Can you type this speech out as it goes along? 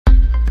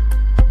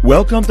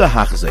Welcome to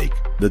Hachzik,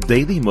 the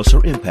Daily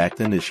Musar Impact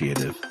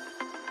Initiative.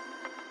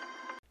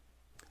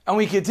 And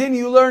we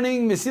continue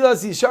learning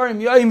Mesilas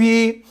Yesharim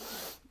Yoimi,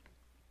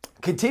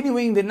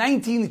 continuing the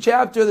 19th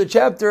chapter, the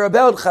chapter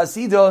about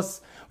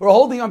Chasidus. We're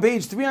holding on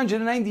page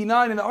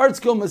 399 in the art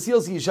skill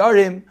Mesilas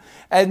Yesharim.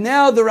 And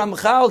now the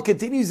Ramchal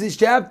continues this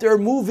chapter,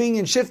 moving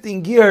and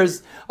shifting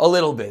gears a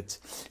little bit.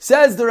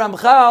 Says the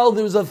Ramchal,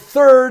 there's a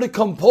third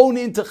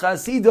component to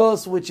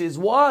Chasidus, which is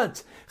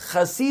what?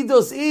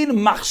 Chasidus in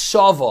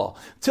Machshava.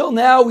 Till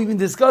now, we've been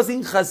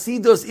discussing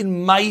Chasidus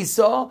in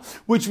Maisa,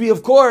 which we,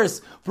 of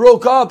course,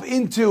 broke up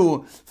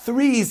into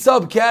three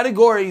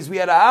subcategories. We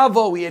had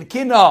Ahava, we had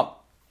Kina,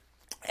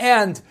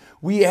 and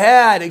we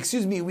had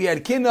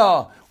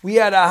Kina, we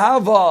had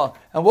Ahava,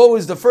 and what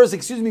was the first?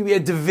 We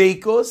had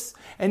Dveikus.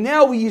 And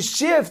now we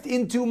shift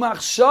into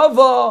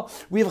Machshava.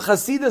 We have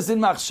Chasidus in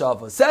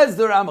Machshava. Says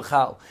the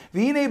Ramchal.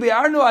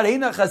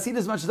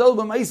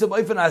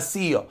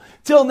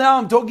 Till now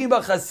I'm talking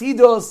about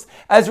Chasidus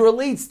as it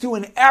relates to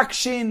an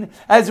action,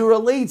 as it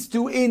relates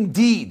to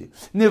indeed.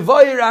 Now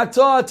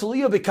says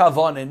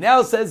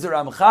the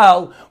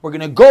Ramchal, we're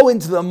going to go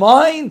into the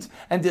mind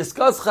and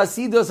discuss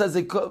Chasidus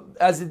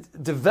as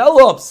it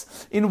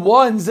develops in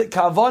one's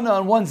kavana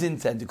and one's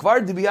intent.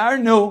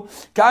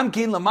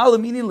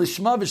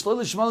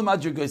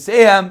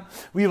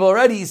 We've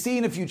already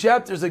seen a few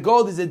chapters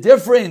ago, there's a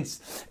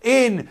difference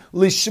in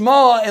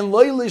lishma and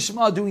loy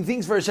lishma, doing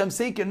things for Hashem's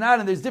sake or not,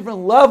 and there's different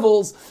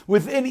levels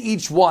within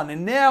each one.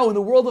 And now in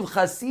the world of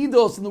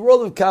Chasidus, in the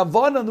world of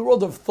Kavanah, in the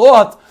world of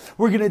thought,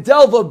 we're going to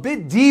delve a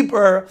bit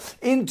deeper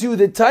into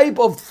the type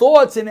of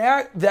thoughts and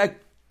that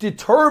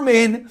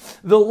determine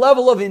the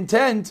level of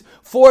intent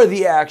for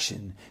the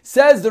action.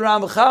 Says the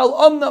Ramchal,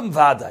 Omnam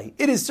Vadai,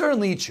 it is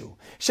certainly true.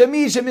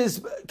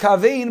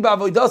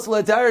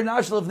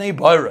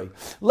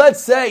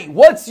 Let's say,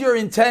 what's your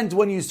intent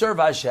when you serve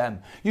Hashem?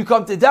 You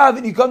come to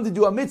daven, you come to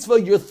do a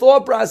mitzvah, your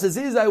thought process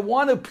is, I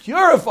want to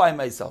purify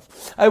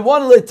myself. I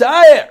want to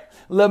retire.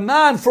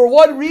 Leman, for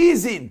what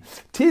reason?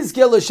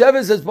 Tizke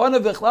l'sheves as bana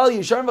v'chlal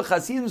Yesharim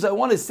v'chasidim. I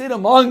want to sit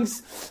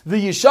amongst the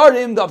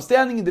Yesharim, the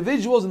upstanding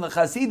individuals, and the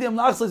Chasidim.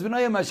 Lachsas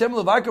b'nayim Hashem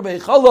l'vakar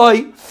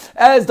b'echaloi.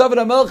 As David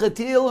HaMelech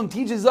Tehillim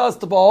teaches us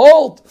to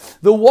behold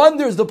the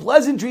wonders, the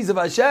pleasantries of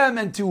Hashem,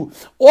 and to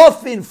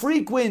often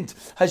frequent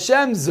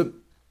Hashem's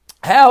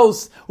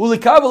house,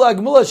 and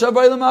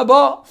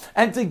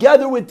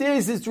together with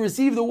this is to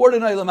receive the word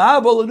in Olam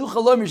Haba.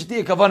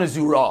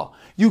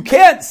 You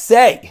can't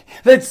say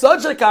that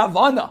such a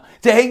kavana,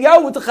 to hang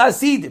out with the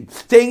Chasidim,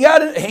 to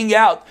hang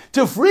out,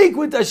 to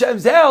frequent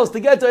Hashem's house, to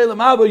get to Olam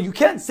Haba, you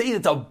can't say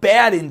it's a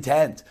bad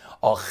intent.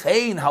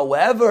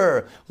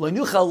 However,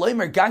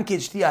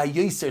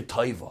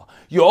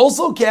 you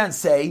also can't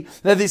say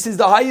that this is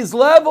the highest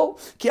level.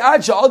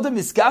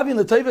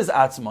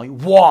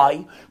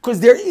 Why? Because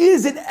there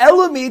is an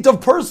element of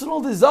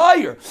personal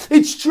desire.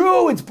 It's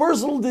true, it's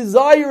personal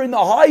desire in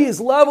the highest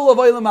level of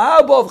Olam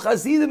Haba, of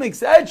Chasidim,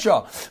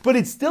 etc. But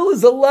it still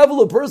is a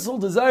level of personal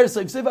desire.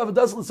 So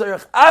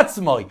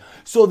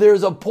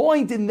there's a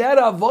point in that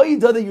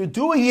avodah that you're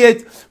doing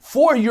it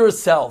for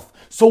yourself.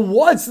 So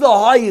what's the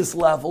highest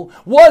level?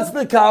 What's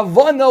the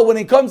kavana when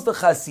it comes to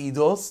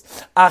Chasidus?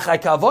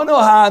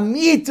 Kavana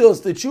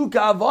ha'amitos, the true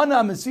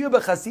kavana, Mesilas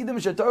b'Chasidim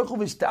shetarchu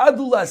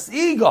v'shtadu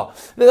lasiga.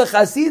 The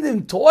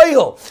Chasidim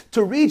toil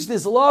to reach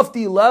this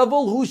lofty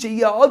level. Hu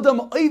she'yeh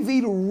adam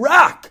ovid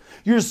rak.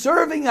 You're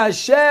serving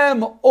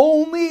Hashem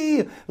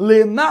only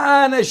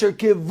le'ma'an asher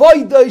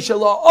kevoidai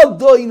shela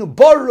adayin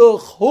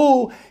baruch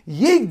hu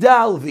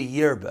yigdal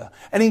v'yirba.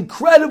 An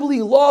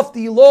incredibly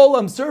lofty lol.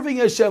 I'm serving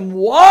Hashem.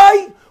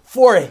 Why?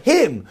 For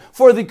Him,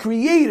 for the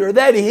Creator,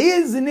 that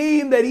His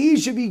name, that He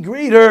should be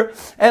greater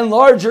and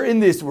larger in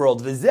this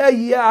world.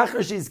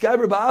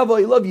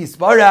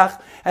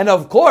 And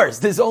of course,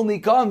 this only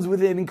comes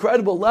with an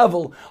incredible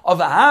level of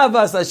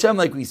Ahavas Hashem,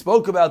 like we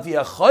spoke about,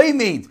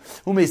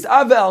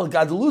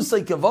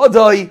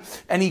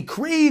 and he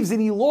craves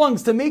and he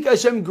longs to make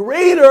Hashem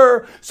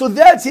greater, so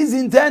that's his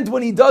intent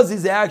when he does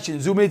his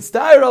actions. And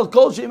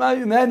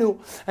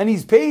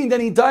he's pained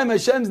anytime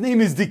Hashem's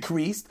name is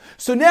decreased.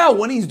 So now,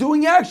 when he's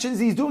doing actions,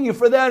 he's doing it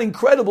for that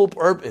incredible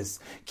purpose.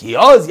 That's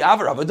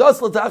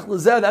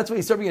why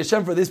he's serving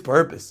Hashem for this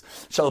purpose.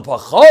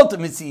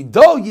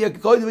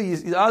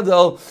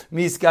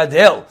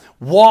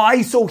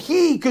 Why? So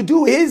he could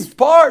do his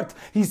part.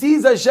 He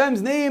sees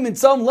Hashem's name in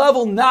some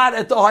level, not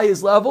at the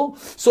highest level.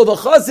 So the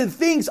Chassid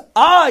thinks,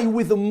 I,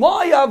 with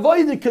my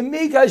avodah, can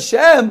make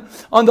Hashem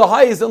on the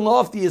highest and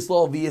loftiest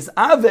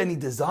level. And he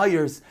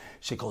desires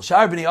Shekol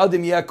Shar B'nei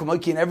Adam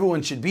Yakumoki, and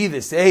everyone should be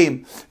the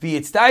same.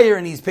 V'yitztayer,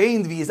 and he's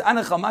pained.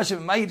 V'yizanach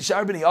HaMashav Mayid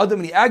Shar B'nei Adam,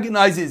 and he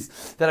agonizes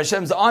that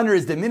Hashem's honor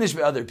is diminished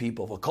by other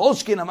people.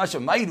 V'kolshkin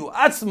HaMashav Mayidu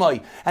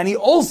Atzmai, and he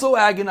also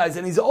agonizes,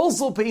 and he's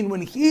also pained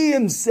when he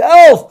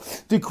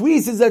himself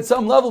decreases at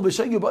some level. Whether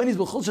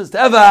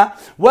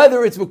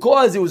it's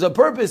because it was a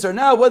purpose or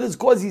not, whether it's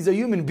because he's a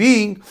human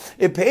being,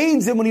 it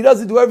pains him when he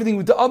doesn't do everything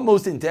with the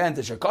utmost intent.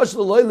 It's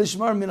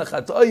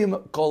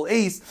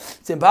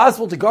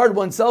impossible to guard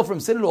oneself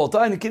from sin at all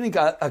time,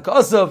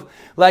 Akasav,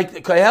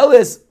 like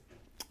Koheles,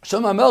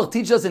 Shema Melch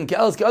teach us in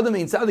Ke'elas Kadam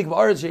in Tzadik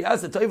V'Aretz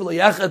Sheyas Tov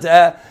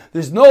L'Yachateh.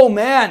 There's no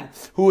man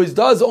who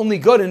does only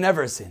good and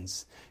never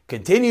sins.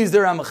 Continues the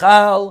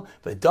Ramchal,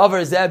 but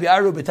Davar Zeh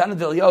B'Aru B'Tanat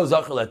V'Eliyahu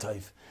Zachar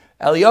L'Tov.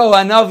 Eliyahu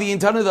Hanavi in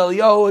Tanat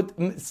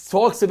Eliyahu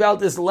talks about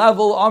this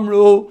level.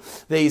 Amru,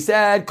 they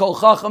said, Kol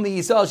Chacham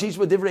Yisrael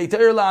Shishma Divrei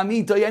Torah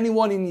La'amito.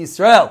 Anyone in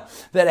Yisrael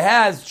that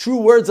has true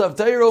words of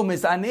Torah,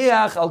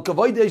 Misaneach Al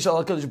Kavodesh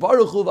Al Kadosh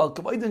Baruch Hu Al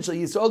Kavodesh Al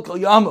Yisrael Kol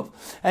Yamav,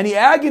 and he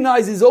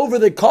agonizes over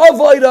the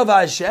kavod of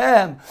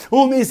Hashem.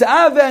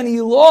 Umisave, and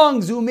he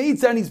longs.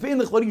 Umitza, and he's paying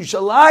l'chvod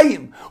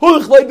Yerushalayim.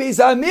 U'lechloi Beis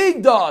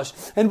Hamikdash,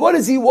 and what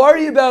does he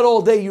worry about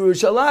all day?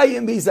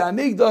 Yerushalayim Beis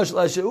Hamikdash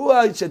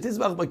LaSheua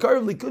Shetizbach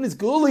B'Karv Likunis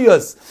Gulia.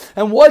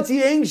 And what's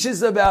he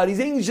anxious about? He's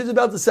anxious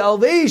about the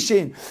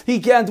salvation. He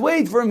can't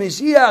wait for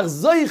Mashiach.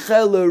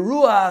 Zoichel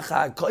Ruach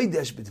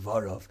HaKodesh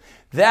B'Dvarav.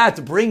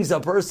 That brings a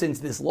person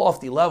to this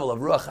lofty level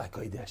of Ruach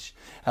HaKodesh.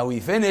 And we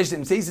finished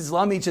in this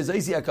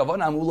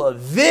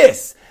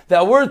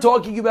that we're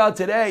talking about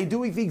today,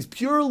 doing things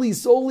purely,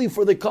 solely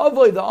for the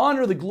kavod, the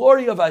honor, the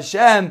glory of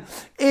Hashem,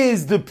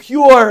 is the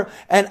pure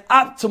and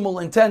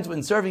optimal intent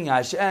when serving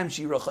Hashem.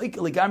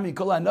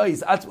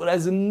 That's what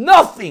has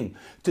nothing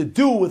to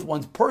do with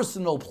one's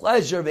personal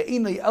pleasure.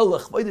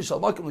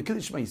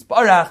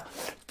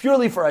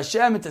 Purely for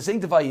Hashem and to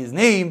sanctify His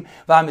name.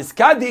 And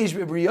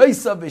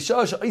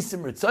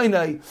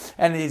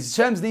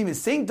Hashem's name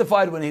is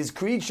sanctified when His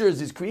creatures,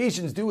 His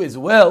creations do His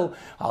will.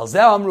 This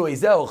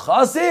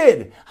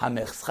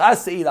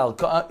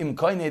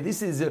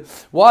is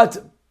what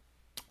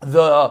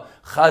the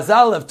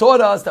Chazal have taught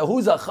us, that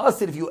who's a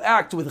chassid if you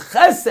act with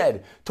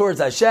chesed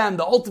towards Hashem,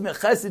 the ultimate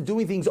chesed,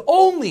 doing things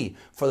only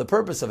for the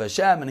purpose of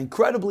Hashem, an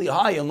incredibly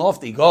high and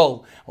lofty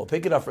goal. We'll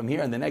pick it up from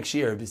here in the next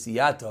year.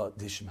 B'siyata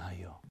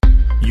dishmayo.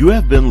 You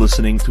have been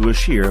listening to a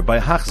shir by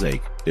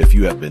Hachzeik. If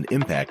you have been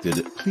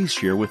impacted, please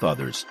share with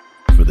others.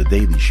 For the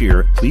daily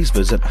shir, please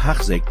visit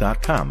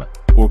Hachzeik.com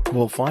or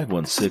call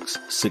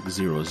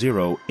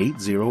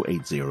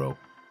 516-600-8080.